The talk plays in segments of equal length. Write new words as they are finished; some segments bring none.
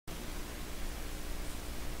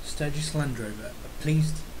Sturgess Land Rover are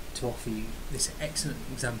pleased to offer you this excellent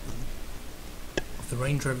example of the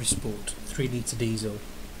Range Rover Sport 3 litre diesel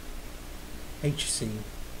HSE,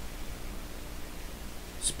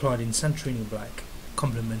 supplied in Santorini black,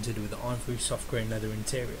 complemented with ivory soft grey leather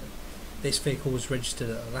interior. This vehicle was registered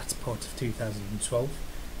at the latter part of 2012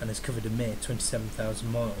 and has covered a mere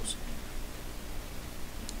 27,000 miles.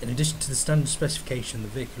 In addition to the standard specification, the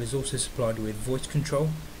vehicle is also supplied with voice control,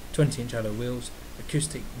 20-inch alloy wheels,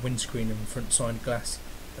 acoustic windscreen and front side glass,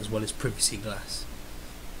 as well as privacy glass.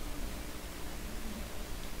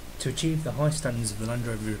 To achieve the high standards of the Land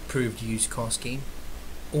Rover approved used car scheme,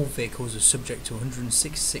 all vehicles are subject to a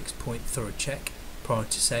 166-point thorough check prior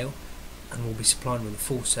to sale and will be supplied with a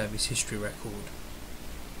full service history record.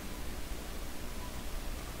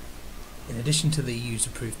 In addition to the used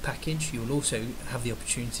approved package, you will also have the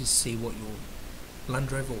opportunity to see what your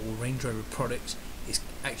Land Rover or Range Rover product is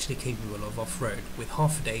actually capable of off-road, with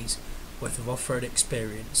half a day's worth of off-road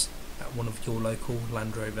experience at one of your local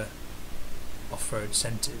Land Rover off-road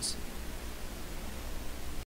centres.